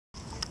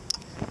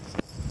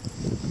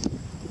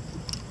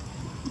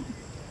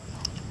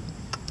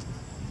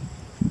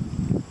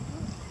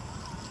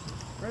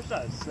first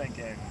I was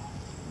thinking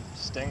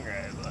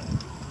stingray, but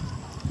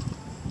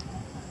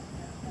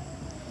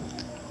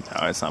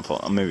no, it's not full.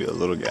 Maybe a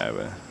little guy,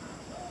 but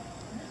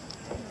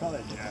probably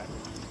a jack.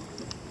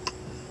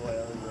 Boy, I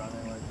was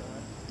running like that.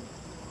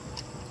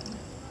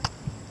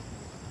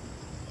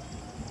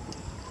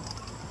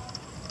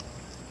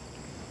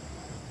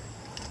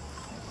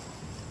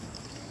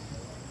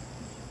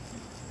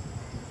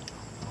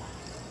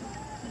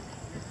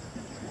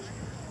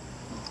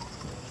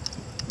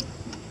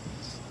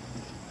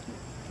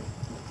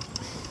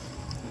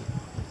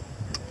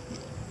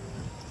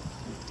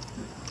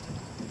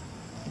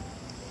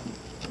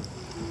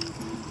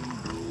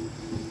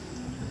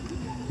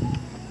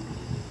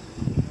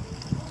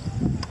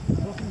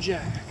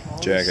 Jack.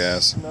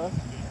 Jackass.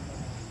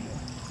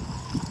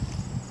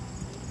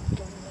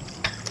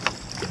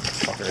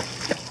 Fucker.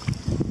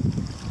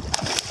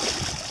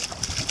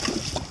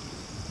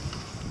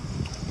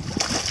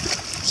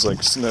 Just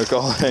like snook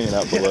all hanging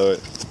out below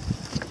it.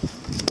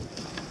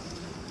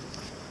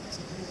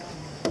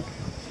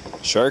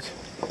 Shark?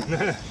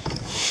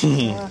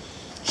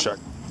 Shark.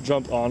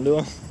 Jump onto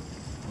him.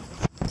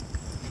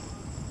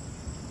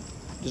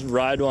 Just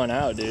ride one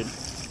out, dude.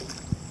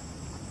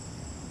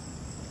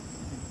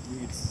 You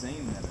could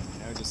sing that, you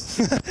know, just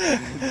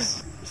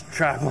just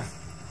trap him.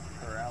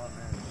 Corral him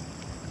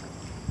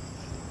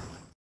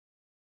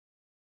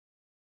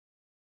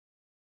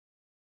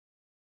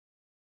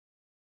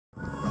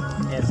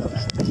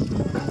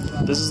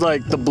in. This is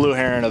like the blue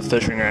heron of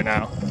fishing right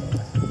now.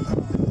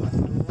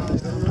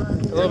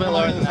 A little bit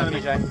lower than that,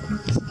 BJ.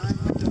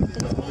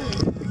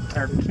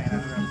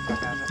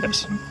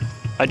 Yes.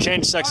 I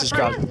changed sexes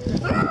cross. A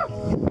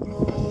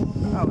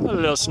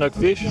little snook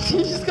fish. You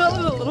just call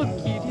it a little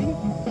cutie.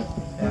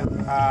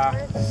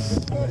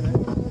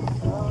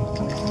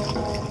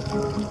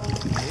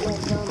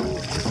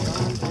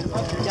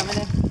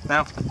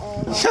 Now.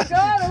 Oh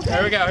God, okay.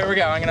 Here we go. Here we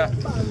go. I'm gonna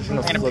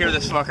peer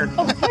this fucker.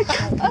 Oh my God.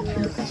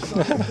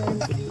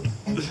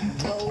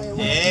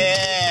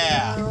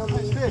 Yeah.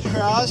 Nice fish,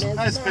 Cross.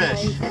 Nice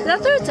fish. Is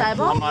that through a tie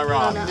ball? On my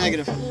rod. Oh, no.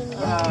 Negative.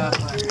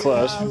 It's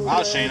close.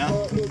 Wow, Shayna.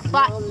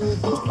 But I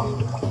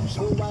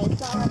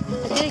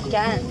did it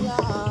again.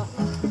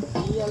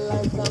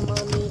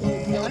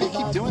 How do you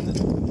keep doing this?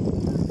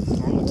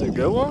 It's a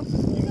good one.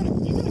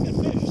 You got a good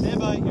fish. Stand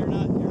by. You're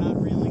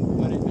not reeling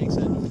when it makes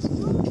that noise.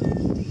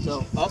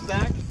 So up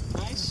back.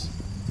 Nice.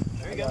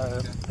 There you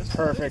go.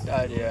 Perfect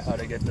idea how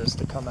to get this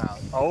to come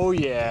out. Oh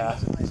yeah.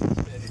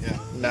 Yeah.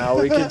 Now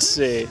we can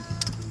see.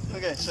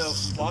 Okay, so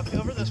walk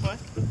over this way.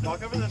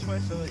 Walk over this way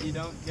so that you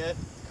don't get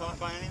caught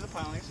by any of the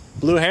pilings.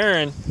 Blue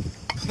heron.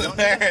 We don't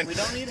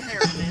need a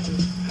heron, man.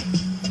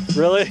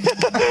 Really?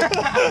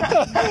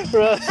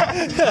 Really?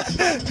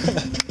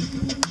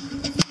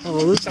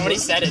 Oh, Somebody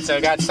said it, so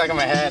it got stuck in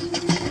my head.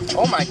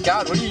 Oh my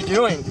God, what are you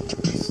doing?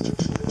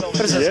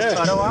 What is this, Yeah. a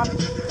photo op?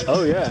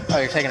 Oh yeah. Oh,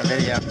 you're taking a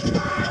video.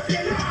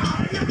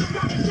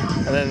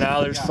 And then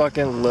now there's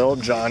fucking Lil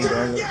Jon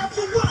going.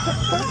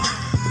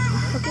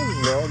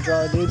 Fucking Lil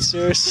Jon, dude,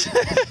 seriously.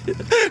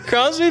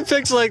 Crosby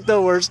picks like the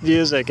worst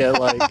music at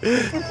like.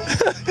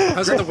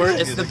 How's that the word?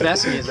 It's the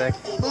best music.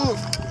 Move!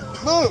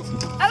 Move!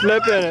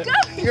 Flipping it.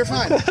 You're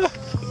fine. The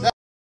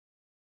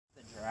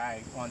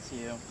drag onto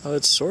you. Oh,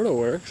 it sort of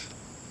works.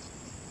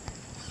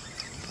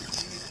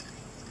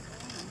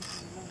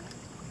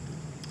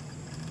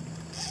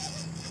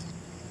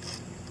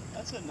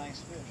 That's a nice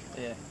fish.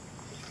 Yeah.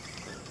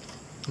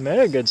 Made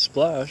a good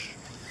splash.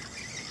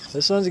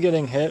 This one's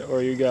getting hit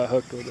or you got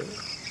hooked with it.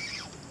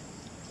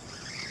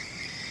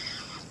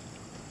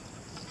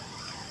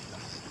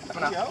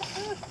 There you go.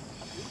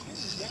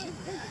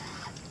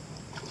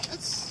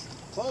 That's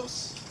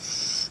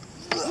close.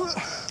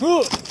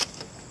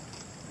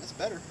 That's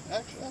better.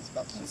 Actually, that's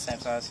about It's the same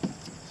size.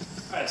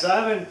 Alright, so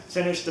I haven't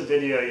finished the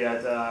video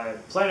yet that I'm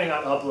planning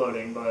on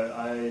uploading, but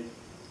I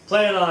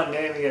plan on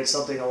naming it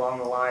something along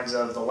the lines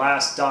of the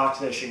last dock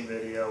fishing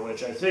video,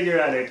 which I figured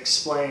I'd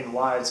explain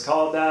why it's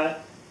called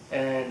that,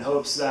 in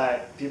hopes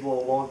that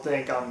people won't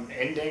think I'm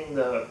ending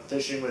the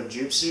Fishing with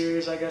Joop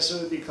series, I guess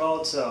it would be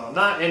called. So I'm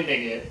not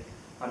ending it.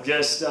 I'm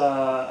just,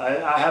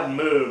 I have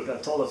moved.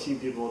 I've told a few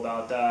people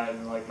about that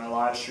in like my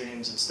live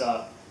streams and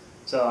stuff.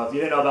 So if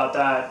you didn't know about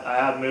that, I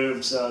have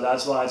moved, so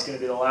that's why it's going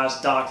to be the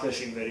last dock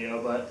fishing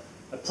video. But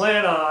I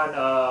plan on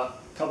a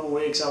couple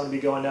weeks, I'm going to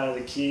be going down to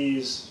the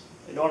Keys.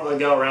 I normally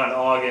go around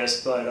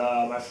August, but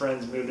my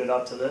friends moved it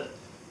up to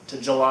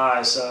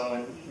July. So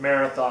in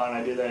Marathon,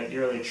 I do that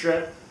yearly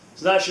trip.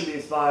 So that should be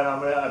fun.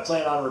 I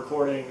plan on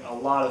recording a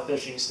lot of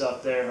fishing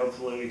stuff there.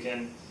 Hopefully we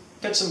can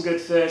catch some good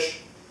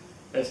fish.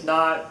 If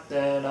not,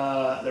 then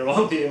there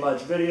won't be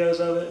much videos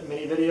of it,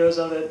 many videos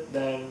of it.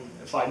 Then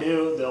if I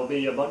do, there'll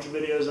be a bunch of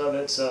videos of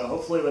it. So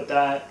hopefully with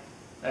that,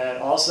 and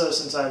also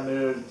since I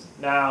moved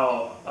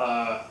now,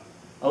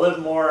 I live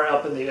more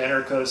up in the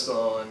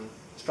intercoastal, and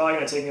it's probably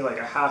going to take me like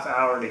a half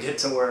hour to get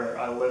to where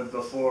I lived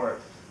before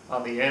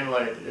on the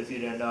inlet. If you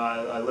didn't know,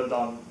 I lived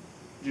on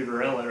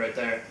Jupiter Inlet right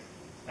there.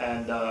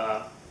 And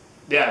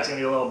yeah, it's going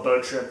to be a little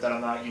boat trip that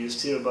I'm not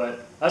used to,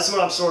 but that's what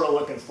I'm sort of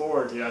looking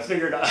forward to. I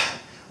figured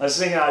I was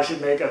thinking I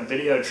should make a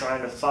video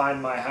trying to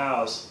find my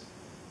house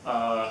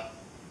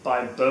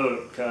by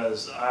boat,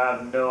 because I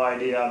have no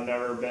idea. I've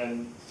never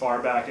been far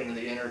back into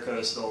the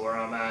intercoastal where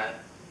I'm at.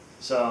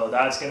 So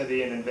that's going to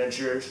be an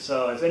adventure.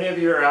 So if any of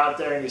you are out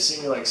there and you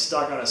see me like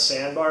stuck on a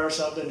sandbar or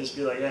something, just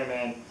be like, hey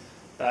man,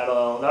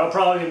 that'll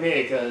probably be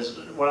me, because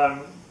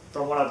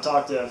from what I've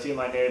talked to a few of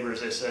my neighbors,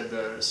 they said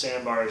the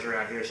sandbars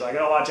around here. So I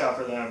got to watch out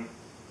for them.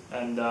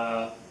 And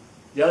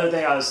the other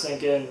thing I was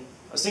thinking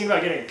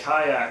about getting a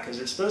kayak, because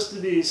there's supposed to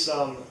be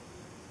some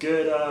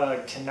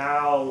good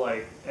canal,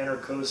 like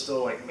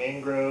intercoastal, like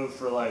mangrove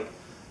for like,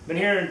 been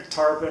hearing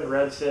tarpon,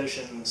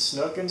 redfish, and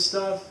snook and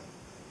stuff.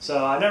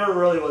 So I never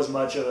really was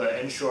much of an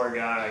inshore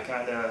guy.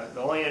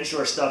 The only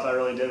inshore stuff I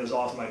really did was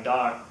off my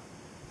dock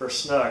for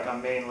snook.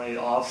 I'm mainly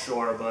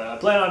offshore, but I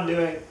plan on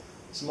doing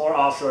some more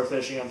offshore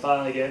fishing. I'm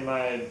finally getting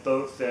my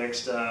boat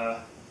fixed.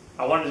 I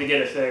wanted to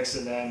get it fixed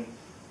and then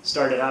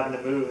started having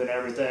to move and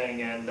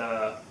everything, and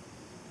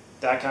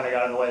that kind of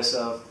got in the way,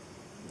 so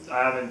I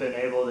haven't been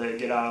able to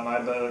get out of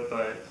my boat.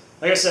 But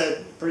like I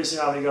said, pretty soon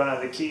I'll be going out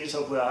of the Keys.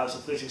 Hopefully I'll have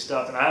some fishing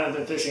stuff, and I haven't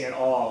been fishing at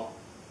all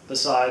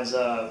besides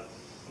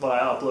what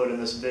I upload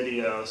in this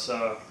video.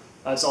 So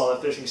that's all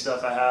the fishing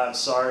stuff I have.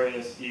 Sorry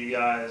if you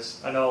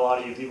guys, I know a lot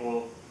of you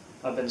people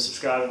have been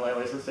subscribing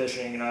lately for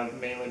fishing, and I've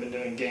mainly been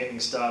doing gaming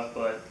stuff,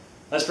 but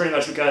that's pretty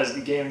much because the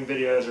gaming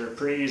videos are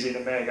pretty easy to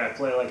make. I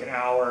play like an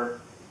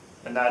hour,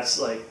 and that's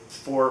like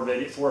 4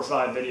 or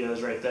 5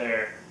 videos right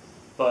there.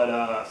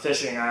 But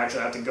fishing, I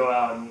actually have to go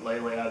out, and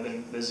lately I've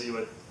been busy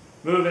with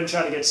moving,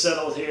 trying to get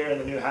settled here in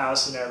the new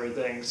house and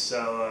everything.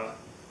 So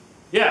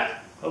yeah,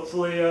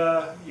 hopefully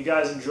you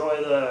guys enjoy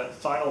the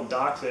final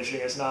dock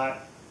fishing. It's not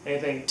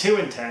anything too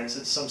intense.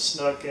 It's some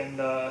snook and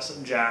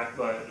some jack,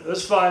 but it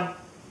was fun.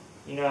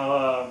 You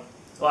know,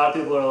 a lot of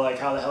people are like,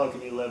 how the hell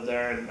can you live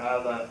there? And I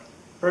have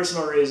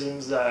personal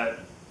reasons that,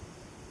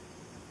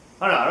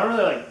 I don't know, I don't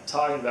really like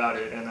talking about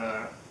it, and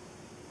I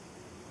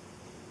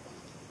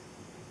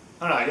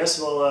don't know, I guess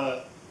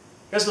we'll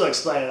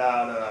explain it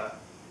out.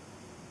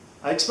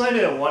 I explained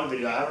it in one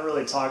video. I haven't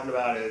really talked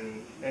about it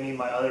in any of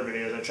my other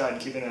videos. I tried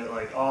keeping it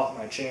like off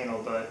my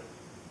channel, but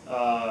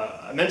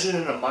I mentioned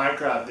it in a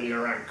Minecraft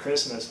video around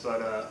Christmas,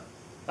 but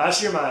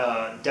last year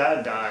my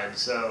dad died,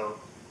 so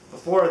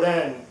before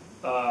then,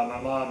 my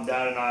mom,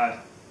 dad, and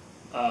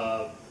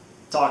I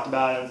talked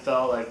about it and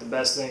felt like the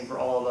best thing for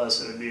all of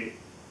us would be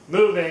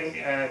moving,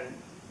 and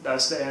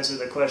that's to answer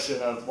the question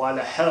of why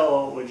the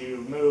hell would you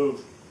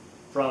move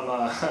from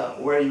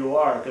where you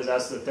are, because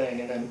that's the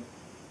thing. And then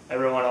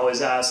everyone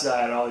always asks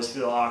that, and I always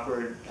feel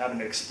awkward having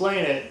to explain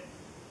it,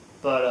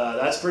 but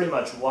that's pretty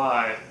much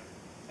why,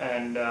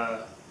 and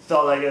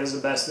felt like it was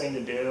the best thing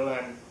to do,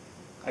 and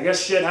I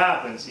guess shit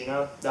happens, you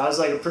know. That was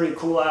like a pretty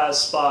cool ass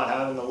spot,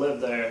 having to live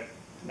there,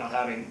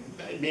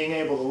 being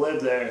able to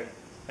live there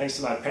thanks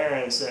to my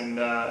parents, and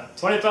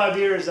 25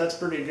 years, that's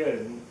pretty good.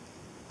 And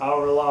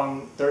however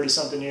long,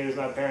 30-something years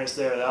my parents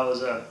there, that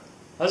was a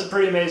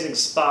pretty amazing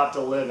spot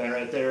to live in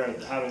right there,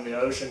 having the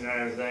ocean and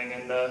everything,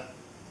 and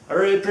I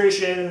really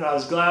appreciate it, and I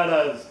was glad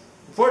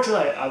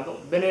unfortunately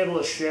I've been able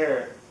to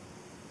share,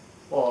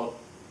 well,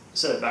 I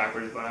said it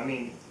backwards, but I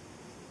mean,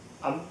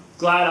 I'm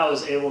glad I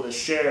was able to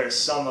share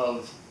some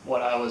of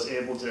what I was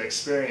able to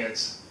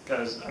experience,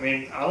 because, I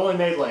mean, I only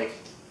made like,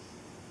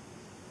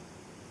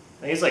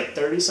 I think it's like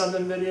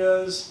 30-something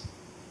videos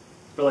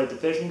for like the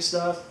fishing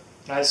stuff,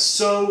 and I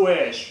so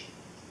wish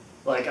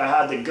like I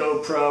had the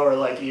GoPro, or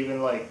like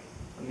even like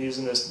I'm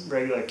using this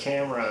regular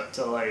camera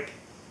to like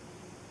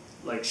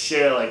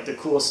share like the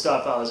cool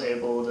stuff I was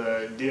able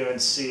to do and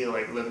see,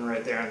 like living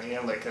right there on the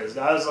inlet, because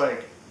that was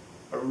like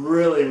a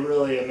really,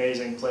 really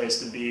amazing place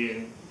to be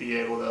and be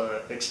able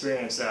to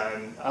experience that.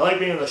 And I like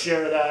being able to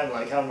share that, and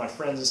like having my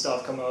friends and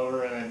stuff come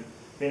over, and then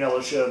being able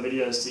to show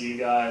videos to you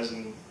guys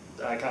and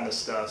that kind of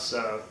stuff.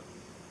 So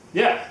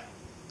yeah,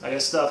 I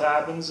guess stuff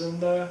happens,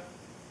 and I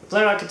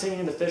plan on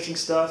continuing the fishing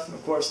stuff, and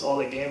of course all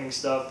the gaming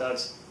stuff.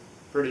 That's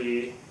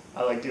pretty,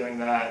 I like doing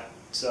that.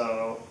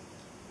 So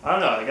I don't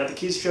know, I got the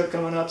Keys trip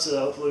coming up, so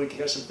hopefully we can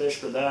catch some fish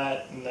for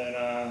that. And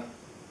then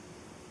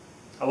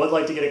I would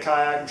like to get a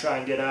kayak and try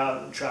and get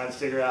out and try and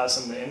figure out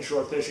some of the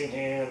inshore fishing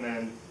here. And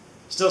then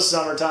still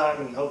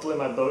summertime, and hopefully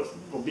my boat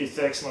will be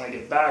fixed when I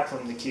get back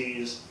from the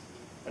Keys,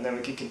 and then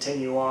we can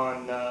continue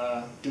on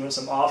doing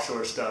some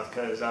offshore stuff,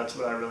 because that's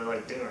what I really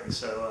like doing.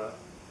 So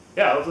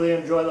yeah, hopefully you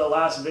enjoy the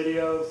last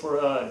video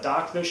for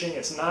dock fishing.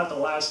 It's not the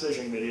last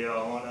fishing video.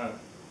 I want to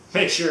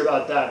make sure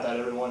about that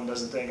everyone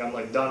doesn't think I'm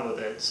like done with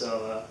it.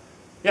 So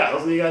yeah,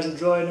 hopefully you guys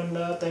enjoyed,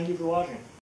 and thank you for watching.